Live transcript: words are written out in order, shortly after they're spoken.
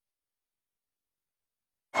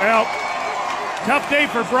Well, tough day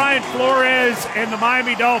for Brian Flores and the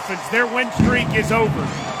Miami Dolphins. Their win streak is over.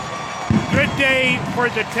 Good day for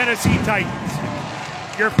the Tennessee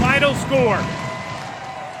Titans. Your final score,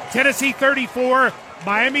 Tennessee 34,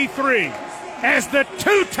 Miami 3, as the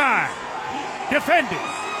two-time defending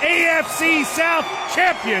AFC South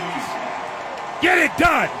champions get it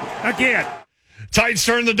done again. Titans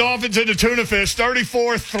turn the Dolphins into tuna fish,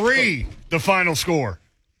 34-3, the final score.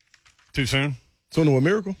 Too soon? Tuna with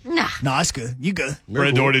Miracle? Nah, it's good. You good.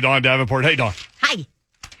 Brad Doherty, Don Davenport. Hey, Don. Hi.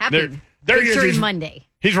 Happy There he is. Victory Monday.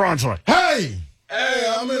 He's Ron Slay. Hey,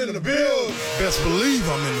 I'm in the build. Best believe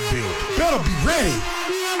I'm in the build. Better be ready.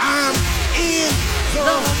 I'm in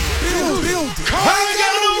the building. I ain't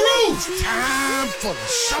got no rules. Time for the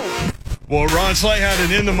show. Well, Ron Slay had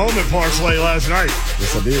an in-the-moment parlay last night.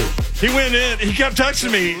 Yes, I did. He went in. He kept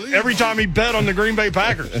texting me every time he bet on the Green Bay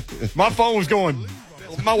Packers. My phone was going.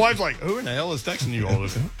 My wife's like, who in the hell is texting you all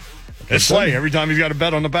this? It's Slay every time he's got a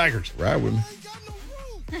bet on the Packers. Ride with me.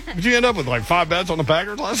 Did you end up with like 5 bets on the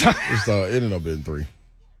Packers last night? It ended up being 3.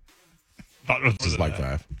 Just like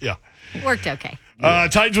 5. Yeah. Worked okay.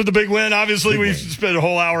 Titans with the big win. Obviously, we've spent a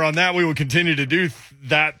whole hour on that. We will continue to do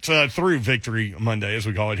that through Victory Monday, as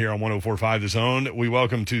we call it here on 104.5 The Zone. We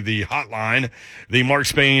welcome to the hotline, the Mark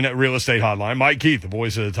Spain Real Estate Hotline, Mike Keith, the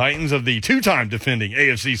voice of the Titans, of the two-time defending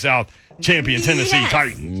AFC South champion Tennessee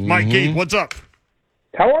Titans. Mike Keith, what's up?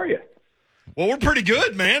 How are you? Well, we're pretty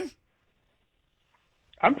good, man.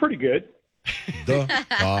 I'm pretty good.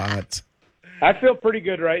 Hot. I feel pretty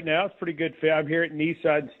good right now. It's pretty good. I'm here at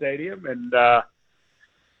Nissan Stadium and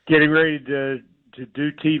getting ready to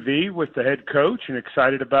do TV with the head coach, and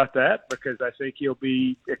excited about that because I think he'll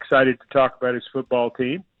be excited to talk about his football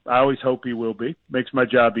team. I always hope he will be. Makes my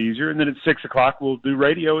job easier. And then at 6 o'clock, we'll do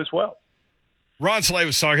radio as well. Ron Slay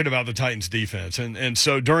was talking about the Titans defense, and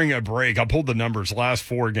so during a break, I pulled the numbers. Last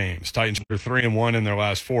 4 games, Titans are 3-1 in their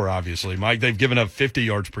last 4. Obviously, Mike, they've given up 50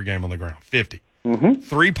 yards per game on the ground, 50,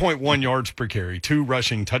 3.1 yards per carry, 2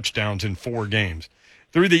 rushing touchdowns in 4 games.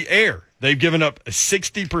 Through the air, they've given up a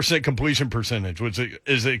 60% completion percentage, which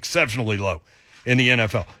is exceptionally low in the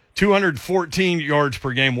NFL. 214 yards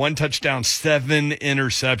per game, 1 touchdown, 7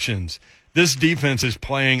 interceptions. This defense is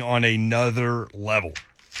playing on another level.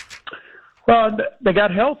 Well, they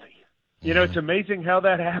got healthy. You know, it's amazing how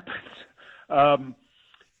that happens.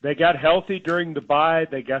 They got healthy during the bye.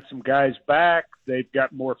 They got some guys back. They've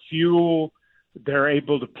got more fuel. They're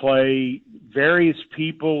able to play various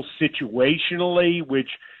people situationally, which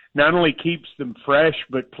not only keeps them fresh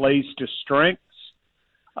but plays to strengths.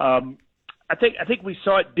 I think we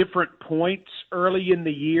saw at different points early in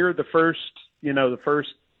the year, the first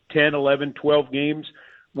 10, 11, 12 games.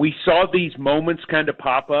 We saw these moments kind of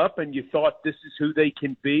pop up, and you thought this is who they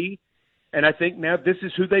can be. And I think now this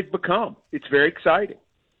is who they've become. It's very exciting.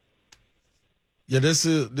 Yeah, this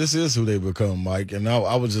is who they become, Mike. And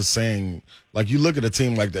I was just saying, like, you look at a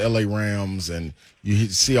team like the L.A. Rams, and you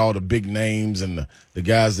see all the big names and the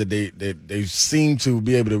guys that they seem to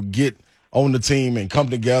be able to get on the team and come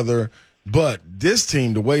together. But this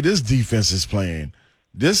team, the way this defense is playing,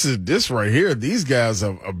 this right here, these guys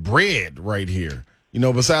are bred right here. You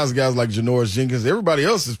know, besides guys like Janoris Jenkins, everybody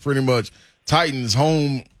else is pretty much Titans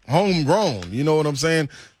homegrown. You know what I'm saying?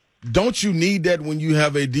 Don't you need that when you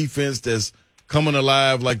have a defense that's coming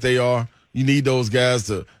alive like they are? You need those guys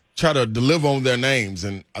to try to deliver on their names.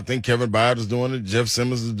 And I think Kevin Byard is doing it. Jeff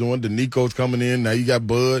Simmons is doing it. DeNico's coming in. Now you got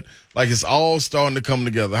Bud. Like, it's all starting to come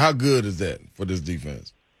together. How good is that for this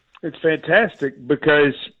defense? It's fantastic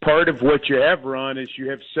because part of what you have, Ron, is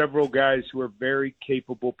you have several guys who are very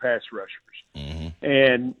capable pass rushers. Mm-hmm.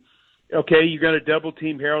 And, okay, you're going to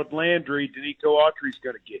double-team Harold Landry. Denico Autry's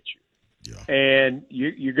going to get you. Yeah. And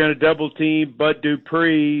you're going to double-team Bud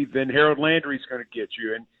Dupree, then Harold Landry's going to get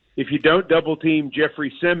you. And if you don't double-team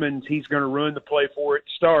Jeffrey Simmons, he's going to ruin the play before it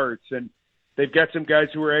starts. And they've got some guys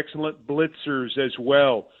who are excellent blitzers as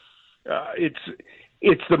well.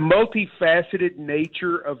 It's the multifaceted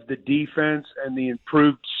nature of the defense and the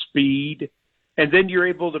improved speed. And then you're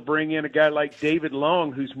able to bring in a guy like David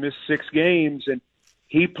Long, who's missed 6 games, and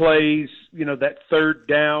he plays, that third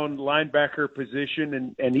down linebacker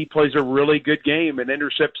position, and he plays a really good game and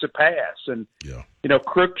intercepts a pass. And,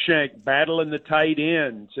 Crookshank battling the tight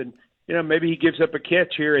ends. And, maybe he gives up a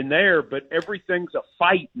catch here and there, but everything's a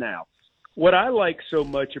fight now. What I like so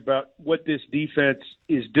much about what this defense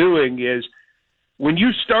is doing is when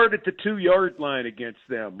you start at the 2-yard line against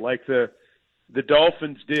them, like the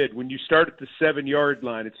Dolphins did, when you start at the 7-yard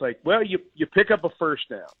line, it's like, well, you pick up a first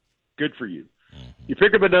down. Good for you. You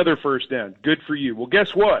pick up another first down. Good for you. Well,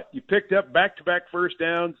 guess what? You picked up back-to-back first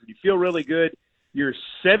downs, and you feel really good. you're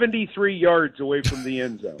 73 yards away from the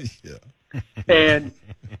end zone. Yeah. And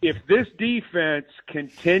if this defense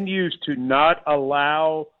continues to not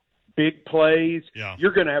allow big plays,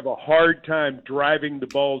 you're going to have a hard time driving the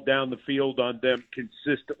ball down the field on them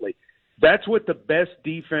consistently. That's what the best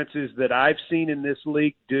defenses that I've seen in this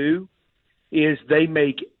league do, is they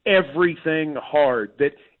make everything hard.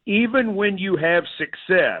 That even when you have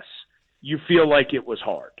success, you feel like it was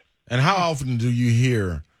hard. And how often do you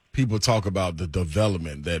hear people talk about the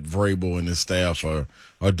development that Vrabel and his staff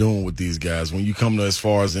are doing with these guys? When you come to as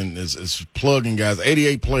far as plugging guys,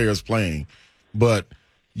 88 players playing, but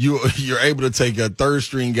you're able to take a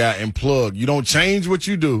third-string guy and plug. You don't change what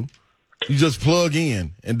you do. You just plug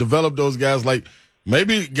in and develop those guys. Like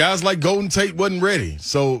maybe guys like Golden Tate wasn't ready,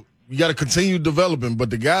 so you got to continue developing.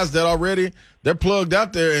 But the guys that are ready, they're plugged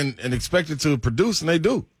out there and expected to produce, and they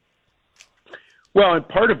do. Well, and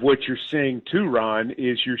part of what you're seeing too, Ron,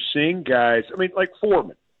 is you're seeing guys, I mean, like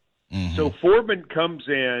Foreman. Mm-hmm. So Foreman comes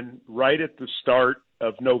in right at the start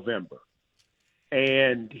of November,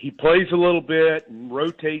 and he plays a little bit and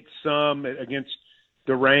rotates some against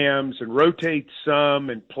the Rams and rotates some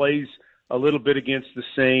and plays a little bit against the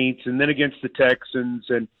Saints and then against the Texans.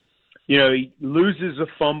 And, you know, he loses a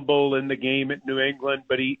fumble in the game at New England,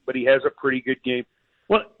 but he has a pretty good game.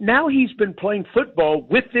 Well, now he's been playing football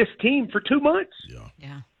with this team for 2 months.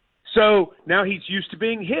 Yeah. So now he's used to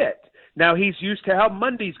being hit. Now he's used to how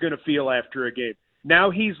Monday's going to feel after a game.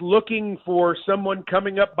 Now he's looking for someone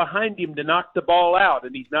coming up behind him to knock the ball out,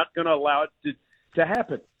 and he's not going to allow it to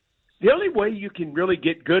happen. The only way you can really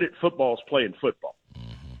get good at football is playing football.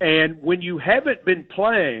 And when you haven't been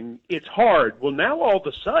playing, it's hard. Well, now all of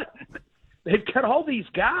a sudden, they've got all these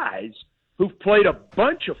guys who've played a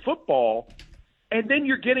bunch of football, and then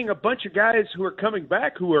you're getting a bunch of guys who are coming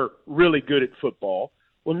back who are really good at football.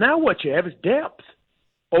 Well, now what you have is depth.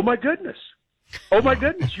 Oh, my goodness. Oh, my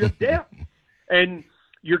goodness, you have depth. And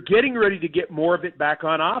you're getting ready to get more of it back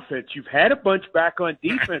on offense. You've had a bunch back on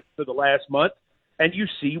defense for the last month, and you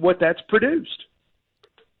see what that's produced.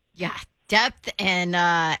 Yeah, depth and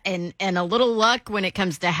a little luck when it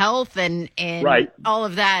comes to health and right. All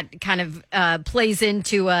of that kind of plays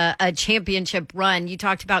into a championship run. You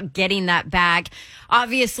talked about getting that back.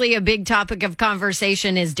 Obviously, a big topic of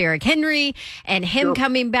conversation is Derrick Henry and him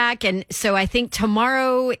coming back. And so I think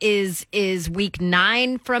tomorrow is week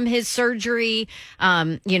 9 from his surgery.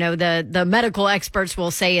 You know, the medical experts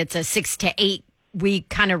will say it's a 6 to 8 week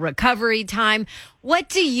kind of recovery time. What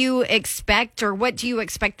do you expect, or what do you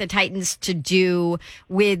expect the Titans to do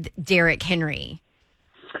with Derrick Henry?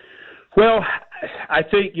 Well, I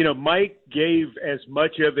think, you know, Mike gave as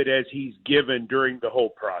much of it as he's given during the whole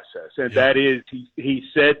process. And that is, he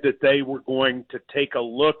said that they were going to take a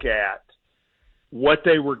look at what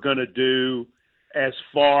they were going to do as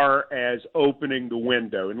far as opening the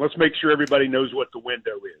window. And let's make sure everybody knows what the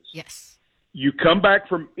window is. Yes. You come back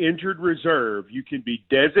from injured reserve, you can be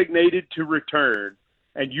designated to return,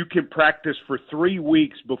 and you can practice for 3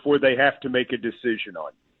 weeks before they have to make a decision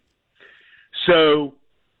on you. So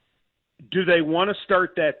do they want to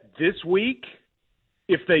start that this week?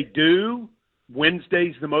 If they do,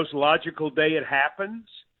 Wednesday's the most logical day it happens.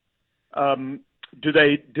 Do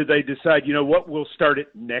they decide, you know what, we'll start it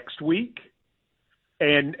next week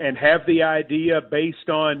and have the idea based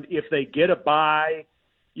on if they get a bye?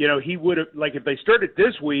 You know, he would have, like, if they started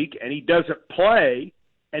this week and he doesn't play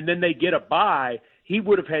and then they get a bye, he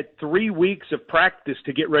would have had 3 weeks of practice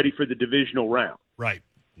to get ready for the divisional round. Right.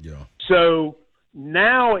 Yeah. So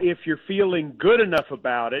now if you're feeling good enough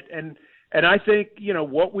about it, and I think, you know,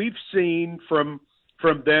 what we've seen from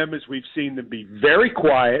them is we've seen them be very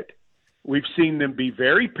quiet. We've seen them be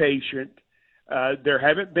very patient. There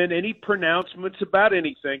haven't been any pronouncements about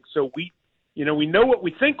anything. So we know what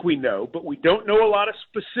we think we know, but we don't know a lot of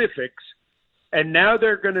specifics. And now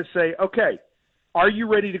they're going to say, okay, are you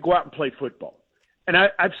ready to go out and play football? And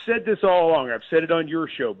I've said this all along. I've said it on your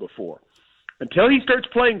show before. Until he starts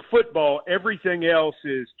playing football, everything else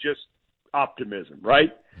is just optimism,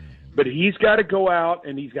 right? Mm-hmm. But he's got to go out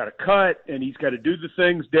and he's got to cut and he's got to do the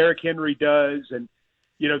things Derrick Henry does. And,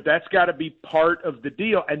 you know, that's got to be part of the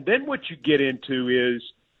deal. And then what you get into is,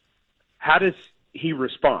 how does he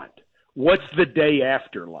respond? What's the day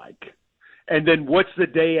after like? And then what's the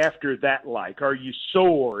day after that like? Are you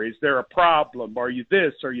sore? Is there a problem? Are you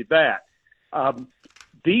this? Are you that?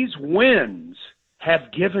 These wins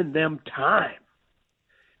have given them time.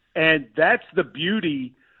 And that's the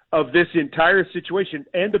beauty of this entire situation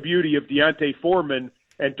and the beauty of D'Onta Foreman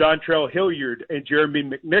and Dontrell Hilliard and Jeremy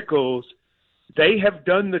McNichols. They have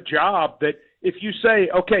done the job that if you say,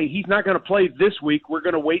 okay, he's not going to play this week, we're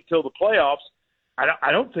going to wait till the playoffs,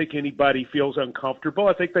 I don't think anybody feels uncomfortable.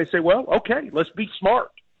 I think they say, well, okay, let's be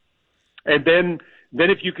smart. And then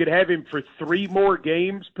if you could have him for 3 more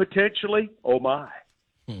games potentially, oh my.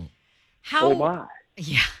 How? Oh my.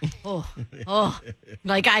 Yeah. Oh.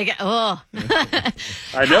 Like I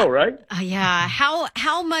know, right? Yeah.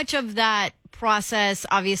 How much of that process,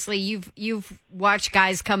 obviously you've watched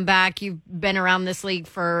guys come back, you've been around this league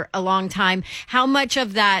for a long time. How much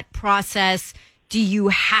of that process do you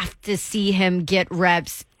have to see him get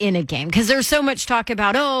reps in a game? Because there's so much talk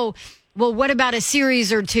about, well, what about a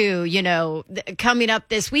series or two, coming up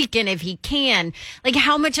this weekend if he can? Like,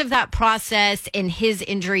 how much of that process and his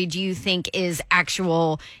injury do you think is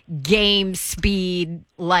actual game speed,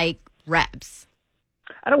 like reps?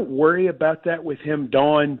 I don't worry about that with him,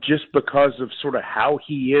 Dawn, just because of sort of how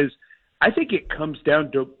he is. I think it comes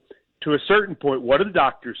down to a certain point. What do the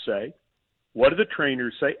doctors say? What do the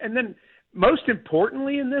trainers say? And then most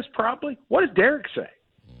importantly in this, probably, what does Derek say?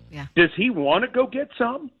 Yeah. Does he want to go get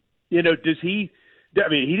some? Does he – I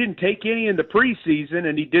mean, he didn't take any in the preseason,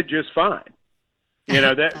 and he did just fine.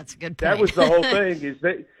 That's a good point. That was the whole thing is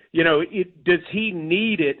that, does he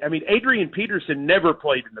need it? I mean, Adrian Peterson never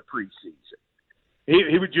played in the preseason.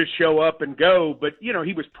 He would just show up and go, but,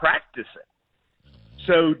 he was practicing.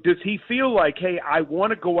 So does he feel like, hey, I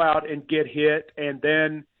want to go out and get hit, and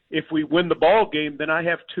then if we win the ball game, then I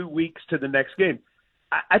have 2 weeks to the next game?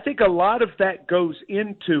 I think a lot of that goes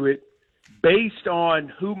into it based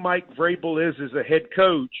on who Mike Vrabel is as a head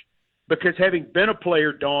coach, because having been a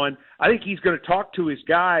player, Dawn, I think he's going to talk to his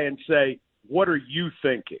guy and say, what are you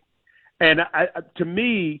thinking? And to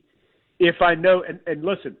me, if I know – and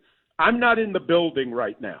listen – I'm not in the building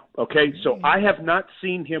right now, okay? So I have not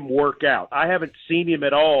seen him work out. I haven't seen him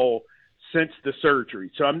at all since the surgery.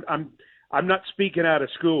 So I'm not speaking out of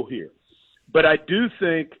school here. But I do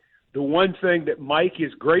think the one thing that Mike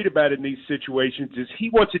is great about in these situations is he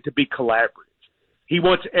wants it to be collaborative. He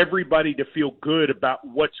wants everybody to feel good about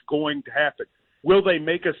what's going to happen. Will they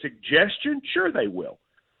make a suggestion? Sure they will.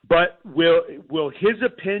 But will his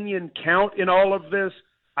opinion count in all of this?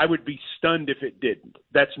 I would be stunned if it didn't.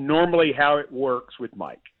 That's normally how it works with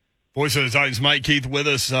Mike. Voice of the Titans, Mike Keith, with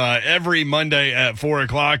us every Monday at 4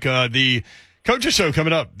 o'clock. The Coaches Show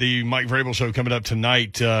coming up, the Mike Vrabel Show coming up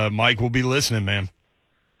tonight. Mike will be listening, man.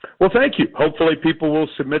 Well, thank you. Hopefully people will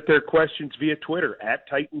submit their questions via Twitter,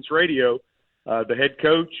 @Titans Radio. The head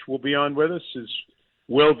coach will be on with us, as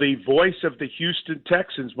will the voice of the Houston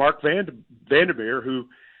Texans, Mark Vandermeer, who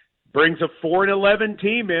brings a 4-11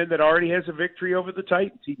 team in that already has a victory over the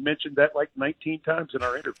Titans. He mentioned that like 19 times in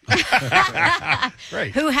our interview.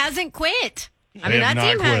 Right. Who hasn't quit? I mean, that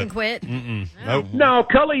team hadn't quit. Nope. No,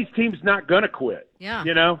 Culley's team's not going to quit. Yeah.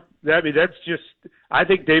 I mean, that's just – I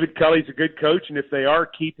think David Culley's a good coach, and if they are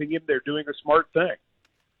keeping him, they're doing a smart thing.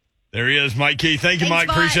 There he is, Mike Keith. Thank you, Thanks,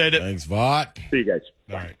 Mike. Vaught. Appreciate it. Thanks, Vaught. See you guys.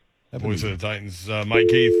 All right. Voice of the Titans, Mike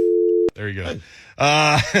Keith. There you go.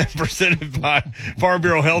 Presented by Farm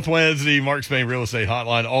Bureau Health Plans, the Mark Spain Real Estate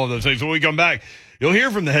Hotline, all of those things. When we come back, you'll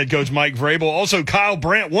hear from the head coach, Mike Vrabel. Also, Kyle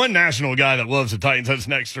Brandt, one national guy that loves the Titans. That's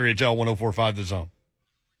next, 3HL 104.5 The Zone.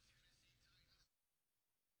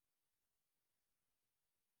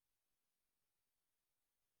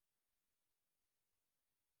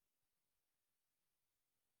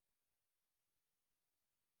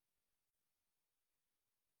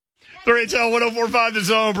 HL 104.5 The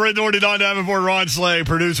Zone. Brent Doherty, Don Davenport, Ron Slay,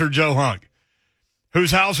 producer Joe Hunk,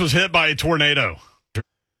 whose house was hit by a tornado.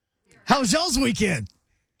 How was y'all's weekend?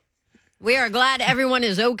 We are glad everyone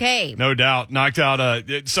is okay. No doubt. Knocked out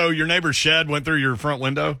so your neighbor's shed went through your front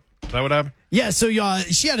window? Is that what happened? Yeah, so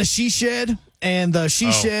she had a she shed, and the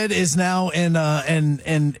she shed is now in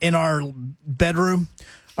our bedroom.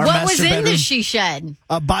 Our what was in bedroom. the she shed?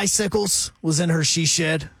 Bicycles was in her she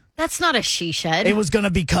shed. That's not a she shed. It was going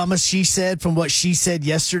to become a she said from what she said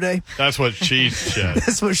yesterday. That's what she said.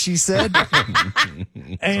 That's what she said.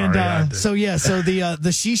 And so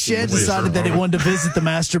the she shed decided that it wanted to visit the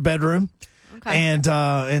master bedroom. Okay.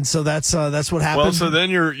 And so that's what happened. Well, so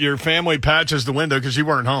then your family patches the window because you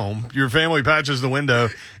weren't home. Your family patches the window,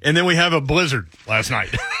 and then we have a blizzard last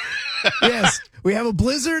night. Yes. We have a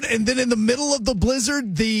blizzard, and then in the middle of the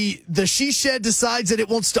blizzard, the she shed decides that it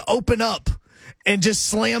wants to open up and just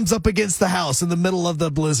slams up against the house in the middle of the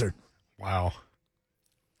blizzard. Wow.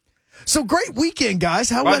 So great weekend, guys.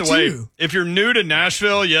 How By about the way, you? if you're new to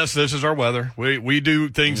Nashville, yes, this is our weather. We do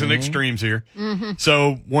things in extremes here. Mm-hmm.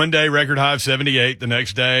 So one day, record high of 78. The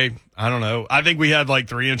next day, I don't know. I think we had like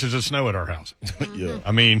 3 inches of snow at our house. Yeah.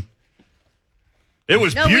 I mean, it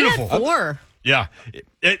was beautiful. We had 4. Yeah.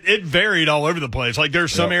 It varied all over the place. Like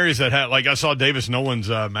there's some areas that had, like I saw Davis Nolan's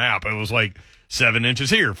map. It was like 7 inches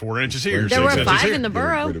here, 4 inches here. There 6 were inches 5 here. in the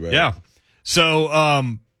borough. Pretty bad. Yeah. So,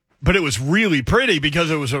 but it was really pretty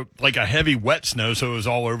because it was like a heavy wet snow, so it was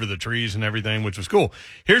all over the trees and everything, which was cool.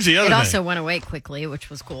 Here's the other It thing. also went away quickly, which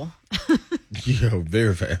was cool. Yeah,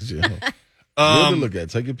 very fast. Yeah. Good to look at.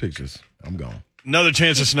 Take your pictures. I'm gone. Another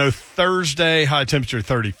chance of snow Thursday. High temperature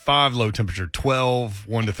 35, low temperature 12,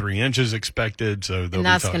 1 to 3 inches expected. So And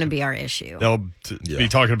that's going to be our issue. They'll be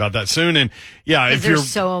talking about that soon. And yeah, if Because you're there's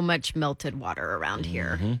so much melted water around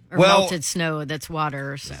here. Or Well- melted snow that's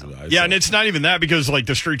water. So yeah, and it's not even that because like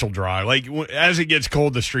the streets will dry. Like as it gets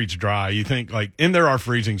cold, the streets dry. You think like, and there are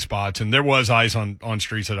freezing spots, and there was ice on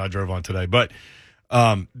streets that I drove on today. But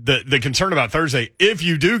the concern about Thursday, if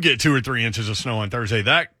you do get 2 or 3 inches of snow on Thursday,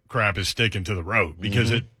 that crap is sticking to the road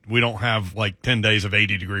because we don't have like 10 days of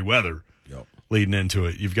 80-degree weather leading into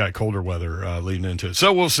it. You've got colder weather leading into it.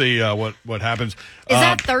 So we'll see what happens. is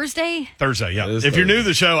that Thursday? Thursday? Yeah. It is If you're new to Thursday.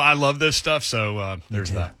 the show, I love this stuff. So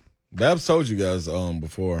there's that. Babs told you guys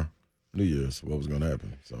before New Year's what was going to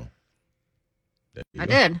happen. So I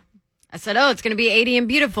did. I said, oh, it's going to be 80 and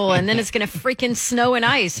beautiful, and then it's going to freaking snow and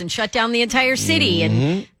ice and shut down the entire city,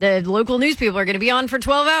 and the local news people are going to be on for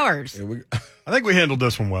 12 hours. I think we handled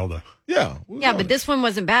this one well, though. yeah. Yeah, but this one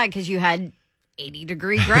wasn't bad because you had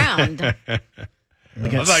 80-degree ground. I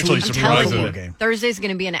was actually sweet surprised football at it. game. Thursday's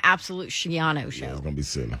going to be an absolute Shiano show. It's going to be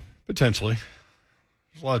silly. Potentially.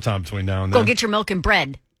 There's a lot of time between now and Go then. get your milk and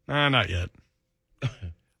bread. Not yet.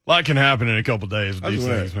 A lot can happen in a couple days with these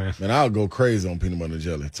things, man. Man, I'll go crazy on peanut butter and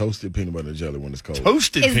jelly. Toasted peanut butter and jelly when it's cold.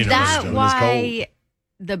 Toasted Is peanut that butter. why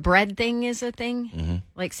the bread thing is a thing?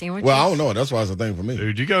 Like sandwiches? Well, I don't know. That's why it's a thing for me.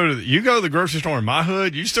 Dude, you go to the grocery store in my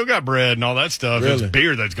hood, you still got bread and all that stuff. Really? It's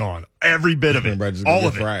beer that's gone. Every bit of it. Bread just gonna All get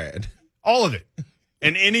of it. fried. All of it.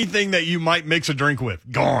 And anything that you might mix a drink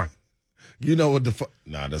with, gone. You know what the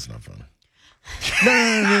Nah, that's not funny.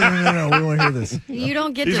 No. We want to hear this. You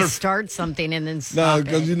don't get These to are- start something and then No, stop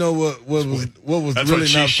because it. you know what was That's really what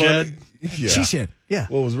she not shed? funny. Yeah. She said, yeah.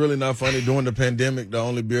 What was really not funny during the pandemic? The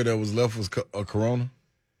only beer that was left was a Corona.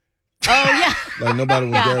 Oh, yeah. Like nobody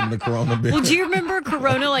was Yeah. grabbing the Corona beer. Well, do you remember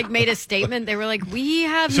Corona made a statement? They were like, we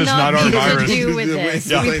have This is not our nothing to virus. do with Yeah, we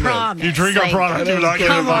this. ain't We saying that. promise. You drink our Like, product, That you're not was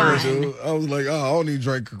getting a come virus. on. dude. I was like, oh, I don't even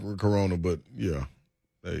drink Corona, but yeah,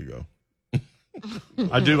 there you go.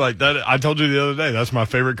 I do like that. I told you the other day, that's my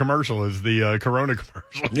favorite commercial is the Corona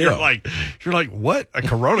commercial. Yeah. You're like, what? A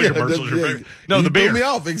Corona commercial is your yeah. favorite? No, You the threw beer. me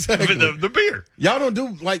off, exactly. The beer. Y'all don't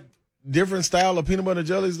do like different style of peanut butter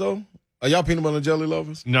jellies though? Are y'all peanut butter jelly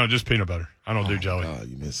lovers? No, just peanut butter. I don't do jelly. Oh,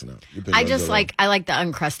 you missing out. You peanut I butter just jelly. I like the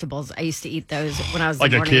Uncrustables. I used to eat those when I was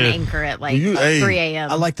Like the a morning kid. anchor at You- hey, 3 a.m.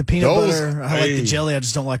 I like the peanut Those- butter. I like hey. the jelly. I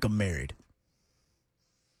just don't like them married.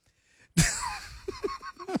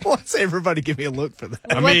 What's everybody give me a look for that?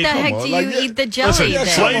 I what mean, the heck on, do like, you yeah. eat the jelly Listen, then?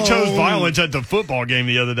 Slade chose on. violence at the football game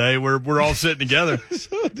the other day where we're all sitting together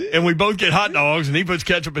and we both get hot dogs and he puts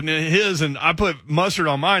ketchup in his and I put mustard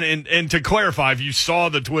on mine. And to clarify, if you saw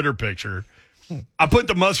the Twitter picture, I put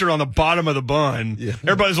the mustard on the bottom of the bun. Yeah.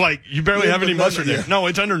 Everybody's like, you barely Yeah, have any but mustard yeah. there. No,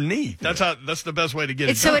 it's underneath. That's the best way to get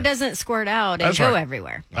It's it so done. it doesn't squirt out and That's go right.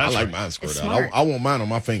 everywhere. I That's like right. mine squirt It's out. smart. I want mine on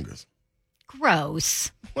my fingers.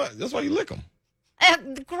 Gross. What? That's why you lick them.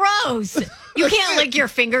 Gross. You can't lick your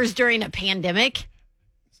fingers during a pandemic.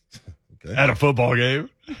 At a football game.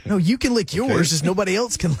 No, you can lick yours, just nobody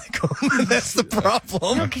else can lick them. That's the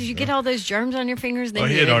problem. No, because you get all those germs on your fingers. Then Well,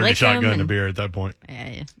 he you had already lick them shotgunned the and- beer at that point.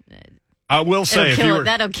 Yeah, I will say, it'll if kill you it. were,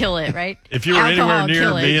 That'll kill it, right? if you were Alcohol anywhere near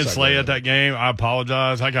kill it. me and Slay at that game, I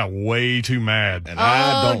apologize. I got way too mad. And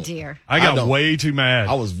I Oh don't. dear. I got don't. way too mad.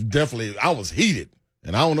 I was heated,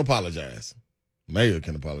 and I don't apologize. Mayor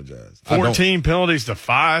can apologize. I don't. 14 penalties to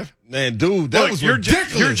 5. Man, dude, that Look, was your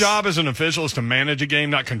ridiculous. your job as an official is to manage a game,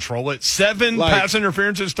 not control it. 7 Like- pass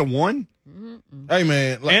interferences to 1, Hey,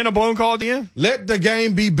 man, and a blown call at the end. let the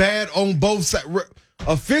game be bad on both sides.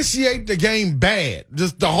 Officiate the game bad.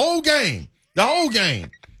 Just the whole game. The whole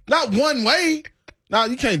game. Not one way. No,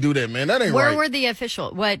 you can't do that, man. That ain't Where right. were the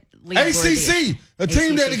official? What league were ACC, a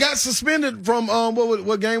team ACC. that got suspended from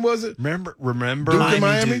what game was it? Remember Duke and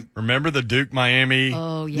Miami. Duke. remember the Duke Miami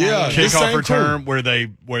Oh Yeah. yeah. This kickoff same return where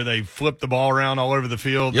they flipped the ball around all over the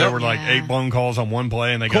field. Yep. There were like Yeah. 8 blown calls on one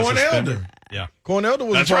play, and they got Cornell. suspended. Yeah, Cornell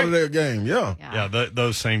was That's a part right. of that game. Yeah. yeah,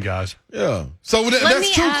 those same guys. Yeah. So Let that's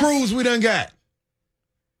me 2 ask- crews we done got.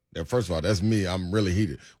 Yeah, first of all, that's me. I'm really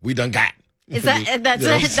heated. We done got. Is that that's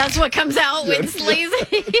Yeah. that's what comes out when it's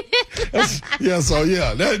lazy? Yeah, so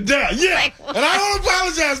yeah. Yeah. Like, And I don't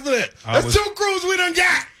apologize for that. That's was- 2 crews we done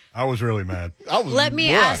got. I was really mad. I was Let me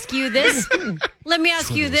boy. ask you this. Let me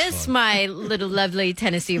ask you this, my little lovely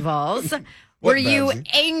Tennessee Vols. Were you Babsy?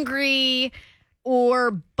 angry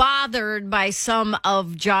or bothered by some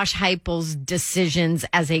of Josh Heupel's decisions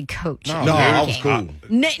as a coach? No, I was cool.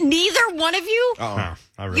 Neither one of you? No,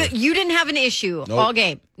 not really. You didn't have an issue all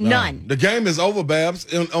game. No. None. The game is over, Babs.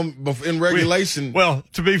 In regulation. Well,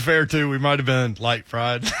 to be fair, too, we might have been light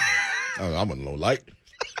fried. I'm a little light.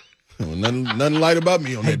 Nothing light about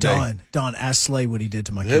me on Hey, that day. Don, ask Slay what he did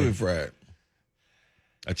to my Heavy kid. fried.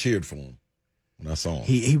 I cheered for him when I saw him.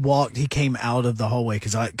 He came out of the hallway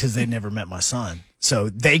because they never met my son. So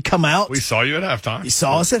they come out. We saw you at halftime. He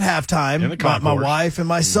saw us at halftime, In the my concourse. wife and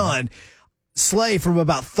my son. Slay from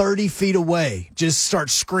about 30 feet away just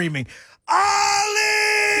starts screaming,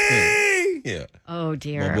 Ollie! Yeah. Oh,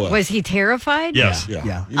 dear. My boy. Was he terrified? Yes. Yeah.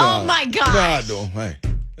 You know Oh, how- my You know how I gosh. do 'em. Hey,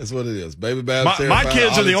 that's what it is. Baby Babs. My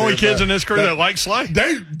kids are the only kids in this crew that like Slay.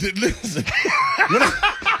 They did listen.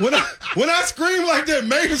 When I scream like that,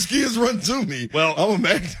 Mavis kids run to me. Well, I'm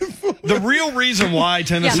imagine The real reason why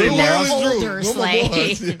Tennessee Yeah, but they're lost. older,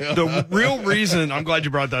 Slay. The real reason, I'm glad you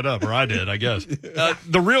brought that up, or I did, I guess.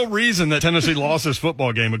 The real reason that Tennessee lost this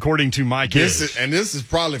football game, according to my kids, This is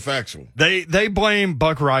probably factual. they blame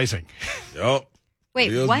Buck Rising. Yup.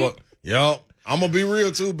 Wait, It is what? Yup. I'm gonna be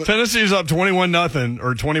real too, but Tennessee's up 21-0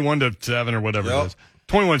 or 21-7 or whatever Yep. it is.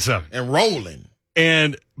 21-7. and rolling.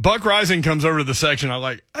 And Buck Rising comes over to the section. I'm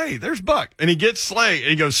like, hey, there's Buck. And he gets Slay. And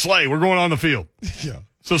he goes, Slay, we're going on the field. Yeah.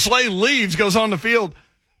 So Slay leaves, goes on the field.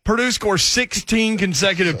 Purdue scores 16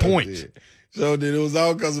 consecutive points. So did. It was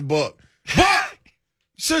all because of Buck. Buck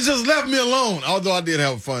should just left me alone. Although I did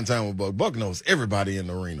have a fun time with Buck. Buck knows everybody in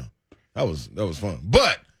the arena. That was fun.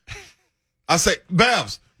 But I say,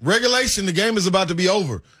 Babs, regulation, the game is about to be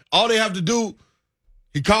over. All they have to do,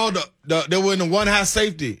 he called they were in the one high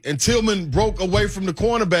safety, and Tillman broke away from the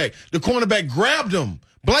cornerback. The cornerback grabbed him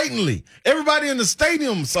blatantly. Everybody in the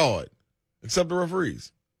stadium saw it, except the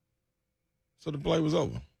referees. So the play was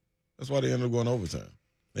over. That's why they ended up going overtime.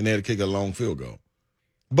 And they had to kick a long field goal.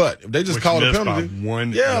 But if they just Which called a missed penalty. by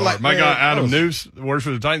 1 Yeah, yard. like, my man, guy that Adam was- Noose works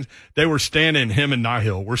for the Titans. They were standing, him and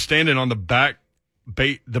Nahill were standing on the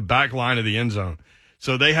back line of the end zone.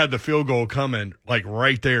 So they had the field goal coming like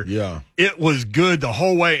right there. Yeah. It was good the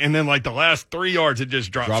whole way, and then like the last 3 yards, it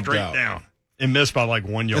just dropped straight out. down and missed by like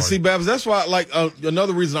 1 yard. And see, Babs, that's why,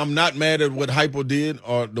 another reason I'm not mad at what Heupel did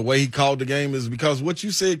or the way he called the game is because what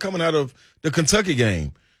you said coming out of the Kentucky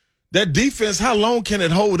game, that defense, how long can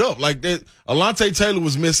it hold up? Like that, Alontae Taylor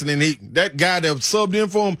was missing, and that guy that subbed in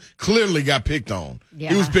for him clearly got picked on. Yeah.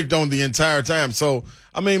 He was picked on the entire time. So,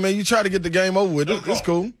 I mean, man, you try to get the game over with. It's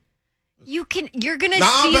cool. You're gonna see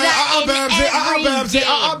that in every game.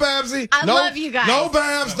 Babsy. I No, love you guys. No,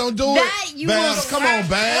 Babs, don't do That it. you Babs, will- come on,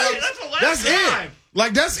 Babs. Hey, that's the last That's time. it.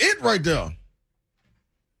 Like, that's it right there.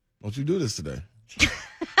 Don't you do this today.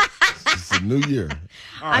 It's a new year.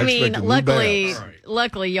 I mean, expect a new luckily, Babs.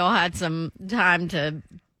 luckily, y'all had some time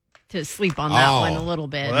to sleep on that one a little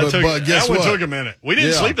bit. Well, But guess that one what? took a minute. We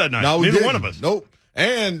didn't Yeah. sleep that night. No, we Neither didn't. one of us. Nope.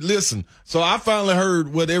 And listen, so I finally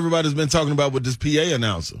heard what everybody's been talking about with this PA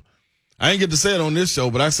announcer. I ain't get to say it on this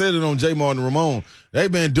show, but I said it on J. Martin Ramon. They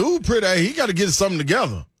been dude pretty. He got to get something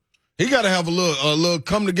together. He got to have a little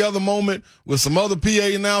come together moment with some other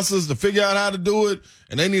PA announcers to figure out how to do it,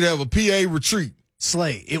 and they need to have a PA retreat.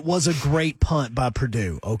 Slay, it was a great punt by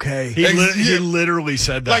Purdue, okay? He Yeah. literally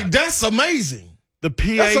said that. Like, that's amazing. The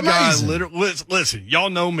PA That's guy amazing. literally, listen,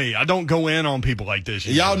 y'all know me. I don't go in on people like this.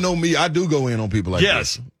 Y'all know me. I do go in on people like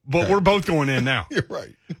Yes, this. but we're both going in now. You're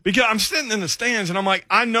right. Because I'm sitting in the stands and I'm like,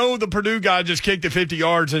 I know the Purdue guy just kicked it 50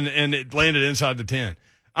 yards and it landed inside the 10.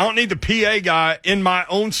 I don't need the PA guy in my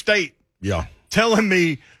own state Yeah. telling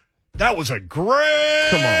me that was a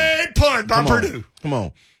great punt by Purdue. Come on.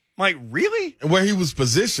 I'm like, really? And where he was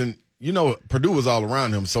positioned, Purdue was all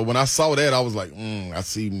around him. So when I saw that, I was like, I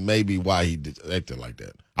see maybe why he acted like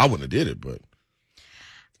that. I wouldn't have did it, but.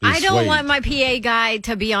 I don't want my PA guy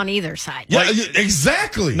to be on either side. Yeah,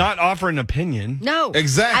 exactly. Not offer an opinion. No,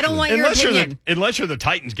 Exactly. I don't want your opinion. Unless you're the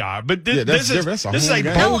Titans guy. But Yeah, this is that's a this is home a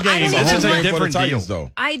game. bowl No, I game. don't This is even a want- different deal. Titans,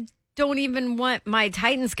 though. I don't even want my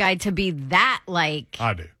Titans guy to be that like.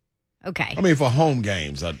 I do. Okay. I mean, for home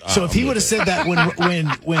games. So if he would have said that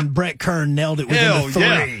when Brett Kern nailed it within Hell the three.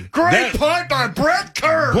 yeah. Great punt by Brett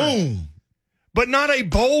Kerr. Boom. But not a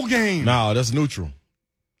bowl game. No, that's neutral.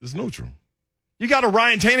 It's neutral. You got to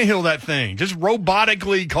Ryan Tannehill that thing. Just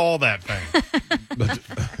robotically call that thing.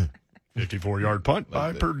 54-yard punt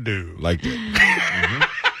by Purdue. Like that.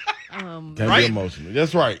 Can't Right? be emotional.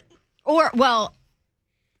 That's right. Or well,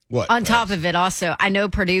 What? on top of it, also, I know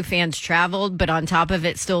Purdue fans traveled, but on top of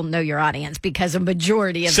it, still know your audience because a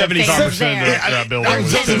majority of the 75% fans of there. that building I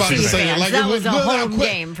was just about to Tennessee say, fans. like, That it was a well, home quick.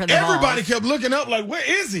 game for the Everybody Vols. kept looking up, like, where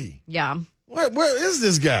is he? Yeah. where is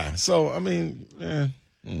this guy? So I mean,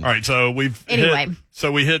 All right, so we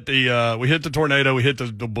hit the tornado, we hit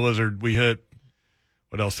the blizzard, we hit.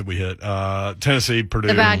 What else did we hit? Tennessee, Purdue.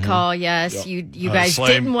 The bad call, yes. You guys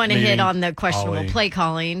didn't want to hit on the questionable Ollie. play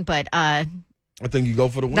calling, but I think you go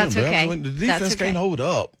for the win. That's man. okay. The defense That's okay. can't hold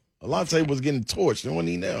up. Alontae was getting torched, and when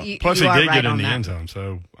he now. Plus, you he are did right get in on the that. end zone,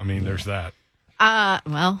 so I mean, there's that.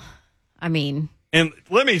 Well, I mean, And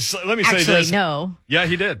let me say actually, this. no. Yeah,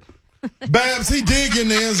 he did. Babs, he did get in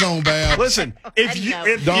the end zone, Babs. Listen, if you No.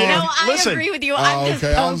 if Dawn. you No, I listen, agree with you. I'm just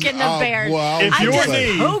poking the Bears. If I'm your just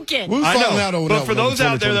knee- poking. We was I falling know, out over but that for one in those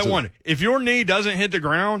out there that 2022. want it, if your knee doesn't hit the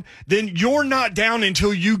ground, then you're not down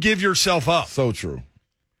until you give yourself up. So true.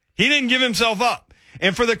 He didn't give himself up.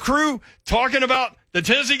 And for the crew talking about the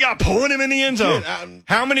Tennessee guy pulling him in the end zone,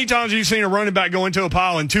 how many times have you seen a running back go into a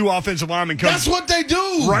pile and two offensive linemen come That's what they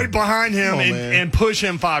do. right behind him Come on, man. and push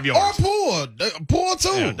him 5 Or yards? poor too.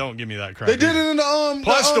 Yeah, don't give me that crap. They did it in the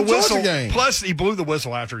Plus the whistle. Georgia game. Plus he blew the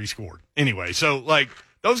whistle after he scored. Anyway, so like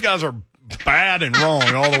those guys are bad and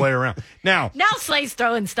wrong all the way around. Now, Slay's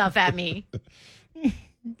throwing stuff at me.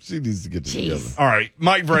 She needs to get this together. all right,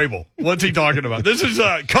 Mike Vrabel. What's he talking about? This is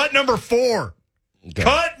cut number 4. Okay.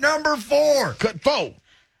 Cut number 4. Cut 4.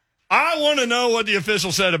 I want to know what the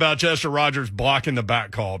official said about Chester Rogers blocking the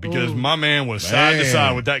back call because my man was side to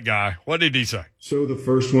side with that guy. What did he say? So the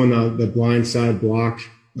first one, the blind side block,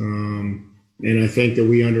 and I think that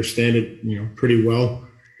we understand it, pretty well.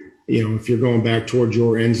 If you're going back towards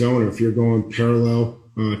your end zone or if you're going parallel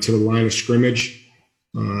to the line of scrimmage,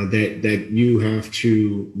 that you have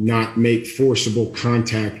to not make forcible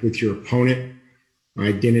contact with your opponent.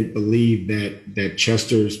 I didn't believe that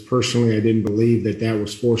Chester's personally. I didn't believe that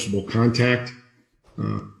was forcible contact.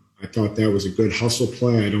 I thought that was a good hustle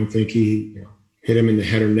play. I don't think he hit him in the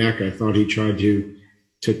head or neck. I thought he tried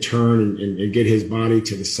to turn and get his body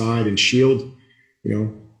to the side and shield.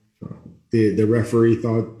 The referee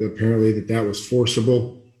thought apparently that was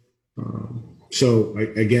forcible. So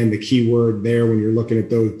again, the key word there when you're looking at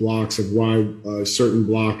those blocks of why a certain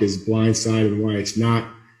block is blindside and why it's not.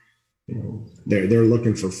 They're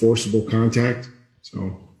looking for forcible contact.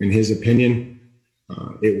 So, in his opinion,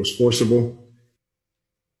 it was forcible.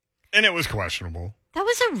 And it was questionable. That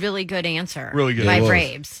was a really good answer. Really good. By It was.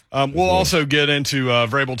 Braves. We'll also get into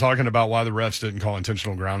Vrabel talking about why the refs didn't call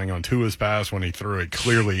intentional grounding on Tua's pass when he threw it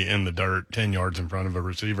clearly in the dirt 10 yards in front of a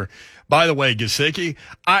receiver. By the way, Gesicki,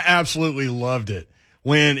 I absolutely loved it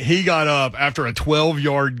when he got up after a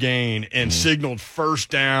 12-yard gain and signaled first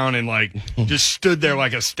down and just stood there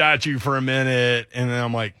like a statue for a minute. And then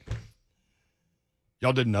I'm like,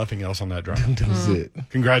 y'all did nothing else on that drive. That's it.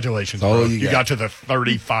 Congratulations, That's all bro. you You got. got to the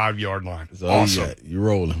 35-yard line. That's all Awesome. you got. You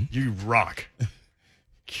rolling. You rock.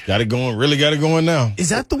 Got it going. Really got it going now. Is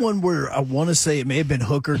that the one where I want to say it may have been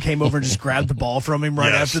Hooker came over and just grabbed the ball from him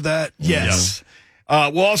right Yes. after that? Yes.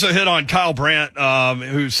 We'll also hit on Kyle Brandt,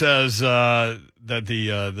 who says that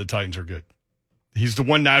the Titans are good. He's the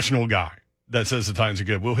one national guy that says the Titans are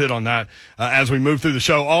good. We'll hit on that as we move through the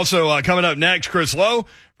show. Also, coming up next, Chris Lowe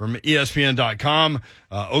from ESPN.com.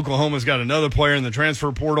 Oklahoma's got another player in the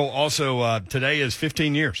transfer portal. Also, today is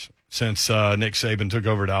 15 years since Nick Saban took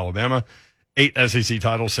over at Alabama. 8 SEC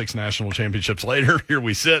titles, 6 national championships later. Here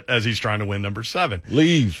we sit as he's trying to win number 7.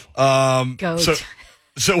 Leave. Goat.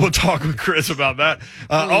 So we'll talk with Chris about that.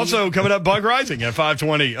 Also coming up, Bug Rising at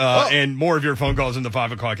 5:20, and more of your phone calls in the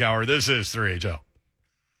 5 o'clock hour. This is 3HL.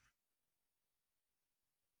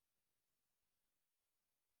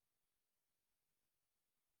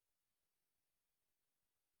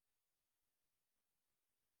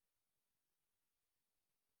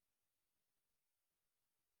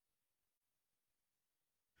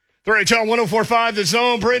 Three HL 1045, The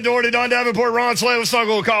Zone. Brent Doherty, Don Davenport, Ron Slay. Let's talk a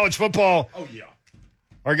little college football. Oh, yeah.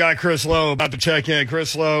 Our guy, Chris Lowe, about to check in.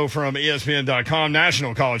 Chris Lowe from ESPN.com,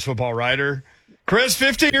 national college football writer. Chris,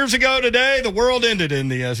 15 years ago today, the world ended in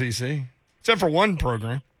the SEC, except for one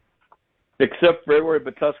program. Except for everywhere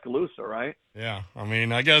but Tuscaloosa, right? Yeah, I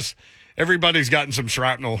mean, I guess everybody's gotten some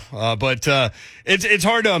shrapnel, but it's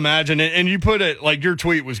hard to imagine. And you put it, like your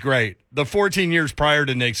tweet was great. The 14 years prior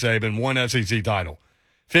to Nick Saban, 1 SEC title.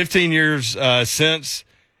 15 years since,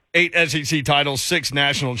 8 SEC titles, 6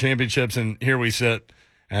 national championships, and here we sit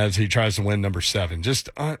as he tries to win number 7. Just,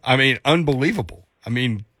 unbelievable. I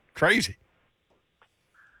mean, crazy.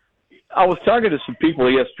 I was talking to some people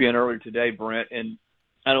at ESPN earlier today, Brent, and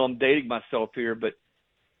I know I'm dating myself here, but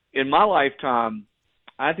in my lifetime,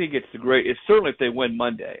 I think it's certainly if they win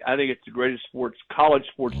Monday, I think it's the greatest college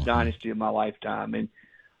sports dynasty of my lifetime. And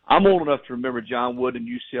I'm old enough to remember John Wood and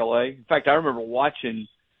UCLA. In fact, I remember watching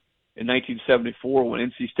in 1974 when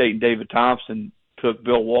NC State and David Thompson took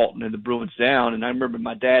Bill Walton and the Bruins down. And I remember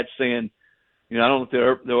my dad saying, I don't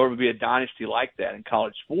know if there'll ever be a dynasty like that in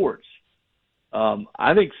college sports.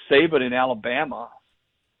 I think Saban and Alabama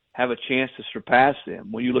have a chance to surpass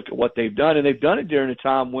them when you look at what they've done. And they've done it during a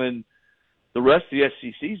time when the rest of the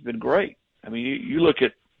SEC has been great. I mean, you look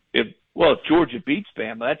at if Georgia beats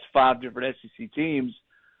Bama, that's 5 different SEC teams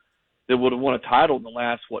that would have won a title in the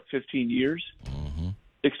last, 15 years,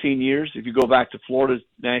 16 years, if you go back to Florida's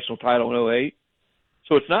national title in 2008.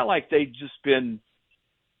 So it's not like they've just been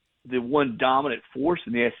the one dominant force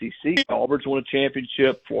in the SEC. Auburn's won a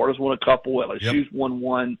championship. Florida's won a couple. LSU's won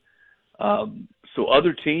one. So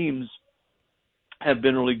other teams have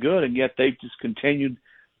been really good, and yet they've just continued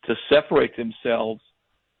to separate themselves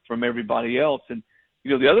from everybody else. And,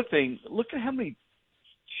 the other thing, look at how many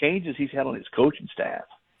changes he's had on his coaching staff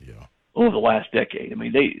over the last decade. I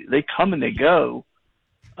mean, they come and they go.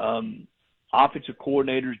 Offensive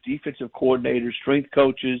coordinators, defensive coordinators, strength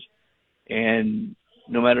coaches, and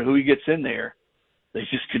no matter who he gets in there, they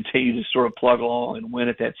just continue to sort of plug along and win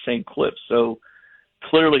at that same clip. So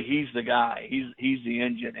clearly he's the guy. He's the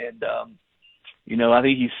engine. And, I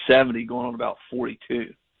think he's 70 going on about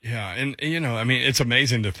 42. Yeah. And, I mean, it's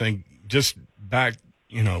amazing to think just back,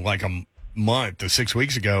 like a month to 6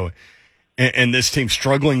 weeks ago, and this team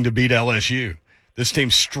struggling to beat LSU. This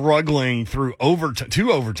team struggling through 2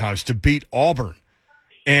 overtimes to beat Auburn.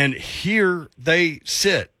 And here they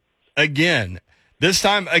sit again. This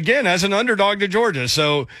time, again, as an underdog to Georgia.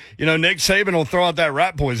 So, Nick Saban will throw out that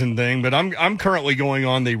rat poison thing, but I'm currently going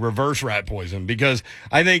on the reverse rat poison because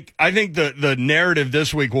I think the narrative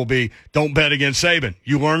this week will be don't bet against Saban.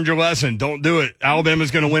 You learned your lesson. Don't do it.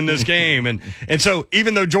 Alabama's going to win this game. And so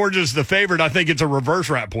even though Georgia's the favorite, I think it's a reverse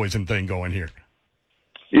rat poison thing going here.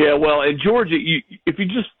 Yeah, well, in Georgia, if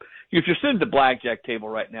you're sitting at the blackjack table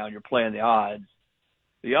right now and you're playing the odds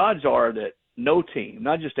are that no team,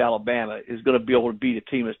 not just Alabama, is going to be able to beat a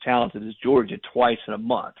team as talented as Georgia twice in a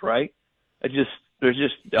month, right? There's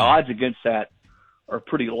just the odds against that are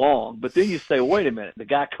pretty long. But then you say, well, wait a minute, the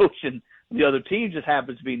guy coaching the other team just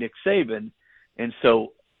happens to be Nick Saban, and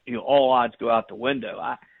so all odds go out the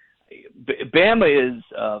window. Bama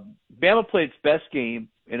played its best game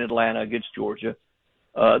in Atlanta against Georgia.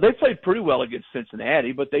 They played pretty well against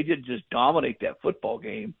Cincinnati, but they didn't just dominate that football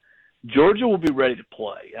game. Georgia will be ready to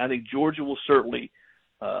play. I think Georgia will certainly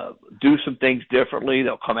do some things differently.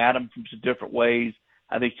 They'll come at them from some different ways.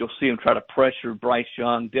 I think you'll see them try to pressure Bryce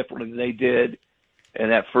Young differently than they did in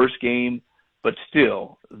that first game. But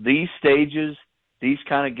still, these stages, these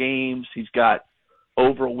kind of games, he's got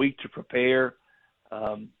over a week to prepare.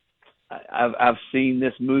 I've seen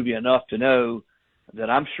this movie enough to know that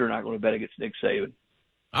I'm sure not going to bet against Nick Saban.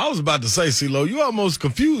 I was about to say, CeeLo, you almost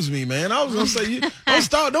confused me, man. I was going to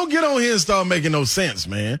say, don't get on here and start making no sense,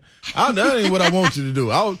 man. That ain't what I want you to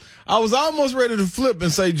do. I was almost ready to flip and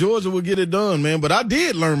say Georgia will get it done, man. But I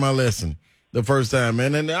did learn my lesson the first time,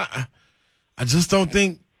 man. And I just don't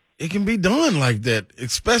think it can be done like that,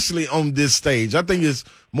 especially on this stage. I think it's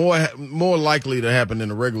more likely to happen in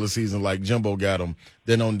the regular season like Jimbo got him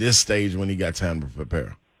than on this stage when he got time to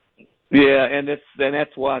prepare. Yeah, and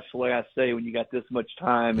that's why it's the way I say when you got this much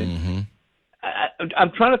time. And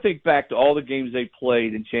I'm trying to think back to all the games they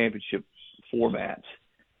played in championship formats,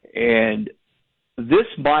 and this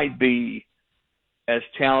might be as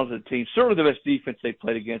talented a team, certainly the best defense they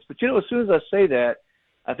played against. But as soon as I say that,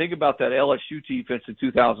 I think about that LSU defense in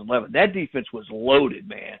 2011. That defense was loaded,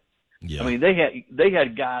 man. Yeah. I mean, they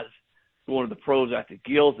had guys going to the pros at the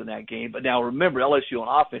gills in that game. But now remember, LSU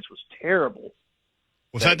on offense was terrible.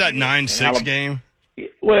 Was that 9-6 game?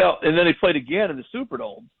 Well, and then they played again in the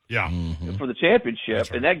Superdome. Yeah. For the championship,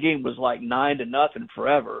 right. And that game was like 9-0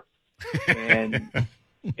 forever. And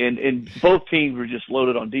both teams were just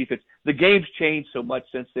loaded on defense. The game's changed so much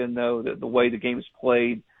since then, though, the way the game is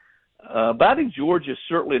played. But I think Georgia,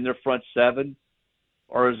 certainly in their front seven,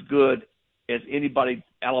 are as good as anybody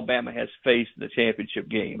Alabama has faced in the championship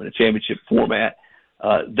game, in a championship format.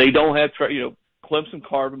 They don't have, Clemson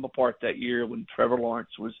carved them apart that year when Trevor Lawrence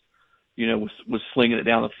was slinging it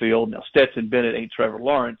down the field. Now Stetson Bennett ain't Trevor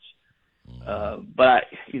Lawrence, but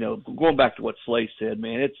going back to what Slay said,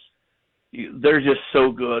 man, they're just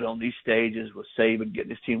so good on these stages with Saban getting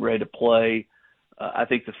his team ready to play. I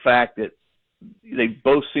think the fact that they've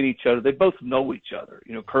both seen each other, they both know each other.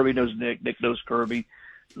 Kirby knows Nick, Nick knows Kirby.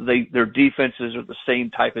 Their defenses are the same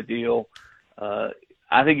type of deal.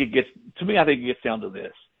 I think it gets down to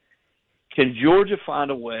this. Can Georgia find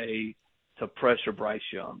a way to pressure Bryce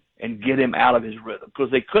Young and get him out of his rhythm? Because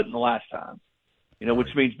they couldn't the last time,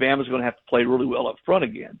 which means Bama's going to have to play really well up front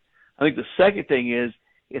again. I think the second thing is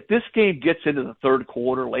if this game gets into the third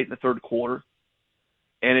quarter, late in the third quarter,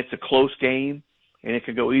 and it's a close game, and it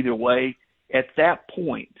could go either way, at that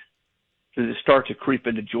point, does it start to creep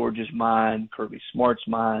into Georgia's mind, Kirby Smart's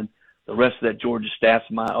mind, the rest of that Georgia staff's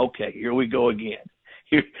mind? Okay, here we go again.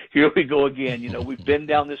 Here we go again. We've been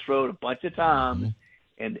down this road a bunch of times,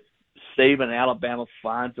 and Saban and Alabama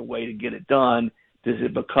finds a way to get it done. Does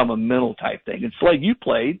it become a mental type thing? And Slade, you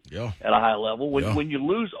played at a high level. When you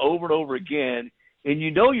lose over and over again, and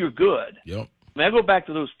you're good. Yep. I mean, I go back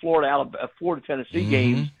to those Florida Tennessee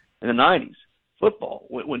games in the 90s, football,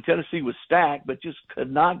 when Tennessee was stacked but just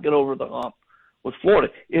could not get over the hump with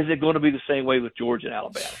Florida. Is it going to be the same way with Georgia and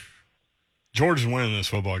Alabama? Georgia's winning this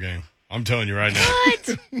football game. I'm telling you right now.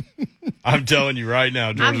 What? I'm telling you right now.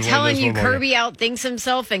 I'm telling you, Kirby game. outthinks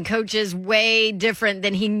himself and coaches way different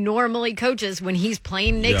than he normally coaches when he's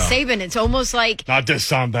playing Nick Saban. It's almost like not this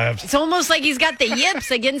time, Babs. It's almost like he's got the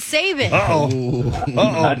yips against Saban.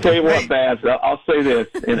 Uh-oh. I tell you what, Babs. I'll say this,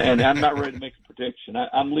 and I'm not ready to make a prediction.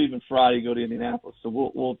 I'm leaving Friday to go to Indianapolis,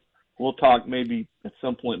 so we'll talk maybe at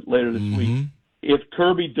some point later this week. If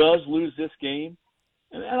Kirby does lose this game,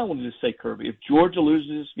 and I don't want to just say Kirby, if Georgia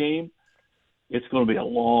loses this game, it's going to be a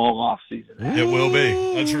long off season. It will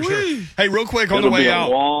be. That's for sure. Hey, real quick on the way out. It'll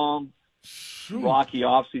be a long, rocky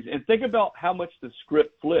off season. And think about how much the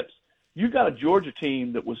script flips. You got a Georgia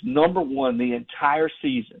team that was number one the entire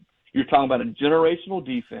season. You're talking about a generational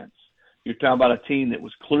defense. You're talking about a team that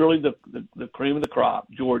was clearly the cream of the crop,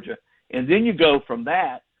 Georgia. And then you go from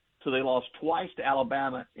that to they lost twice to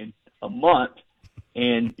Alabama in a month,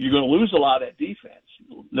 and you're going to lose a lot of that defense.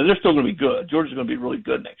 Now, they're still going to be good. Georgia's going to be really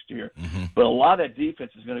good next year. But a lot of that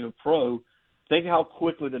defense is going to go pro. Think how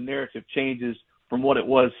quickly the narrative changes from what it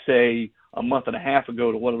was, say, a month and a half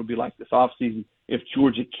ago to what it'll be like this offseason if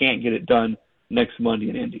Georgia can't get it done next Monday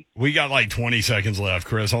in Indy. We got like 20 seconds left,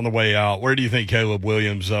 Chris, on the way out. Where do you think Caleb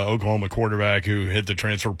Williams, Oklahoma quarterback who hit the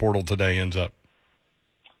transfer portal today, ends up?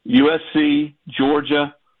 USC,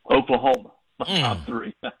 Georgia, Oklahoma. Top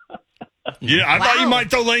three. Yeah, I thought you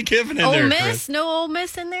might throw Lane Kiffin in there. Ole Miss? Chris. No Ole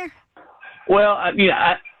Miss in there? Well,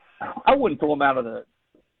 I wouldn't throw them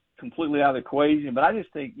completely out of the equation, but I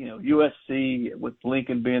just think, USC with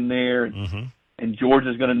Lincoln being there and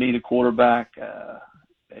Georgia's going to need a quarterback.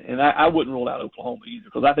 And I wouldn't rule out Oklahoma either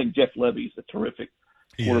because I think Jeff Levy is a terrific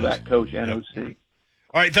quarterback coach and OC.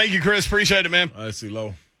 All right, thank you, Chris. Appreciate it, man. All right,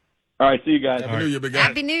 CeeLo. All right, see you guys. Happy New Year, big guy.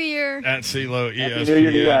 Happy New Year. At CeeLo, ESPN. Happy New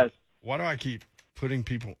Year to you guys. Why do I keep putting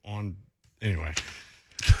people on? Anyway.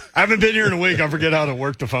 I haven't been here in a week. I forget how to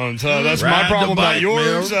work the phone. So that's my problem, not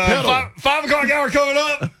yours. 5 o'clock hour coming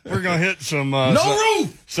up. We're going to hit some. No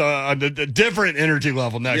roof. So a different energy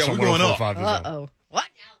level next. Yeah, we're going up. Uh-oh.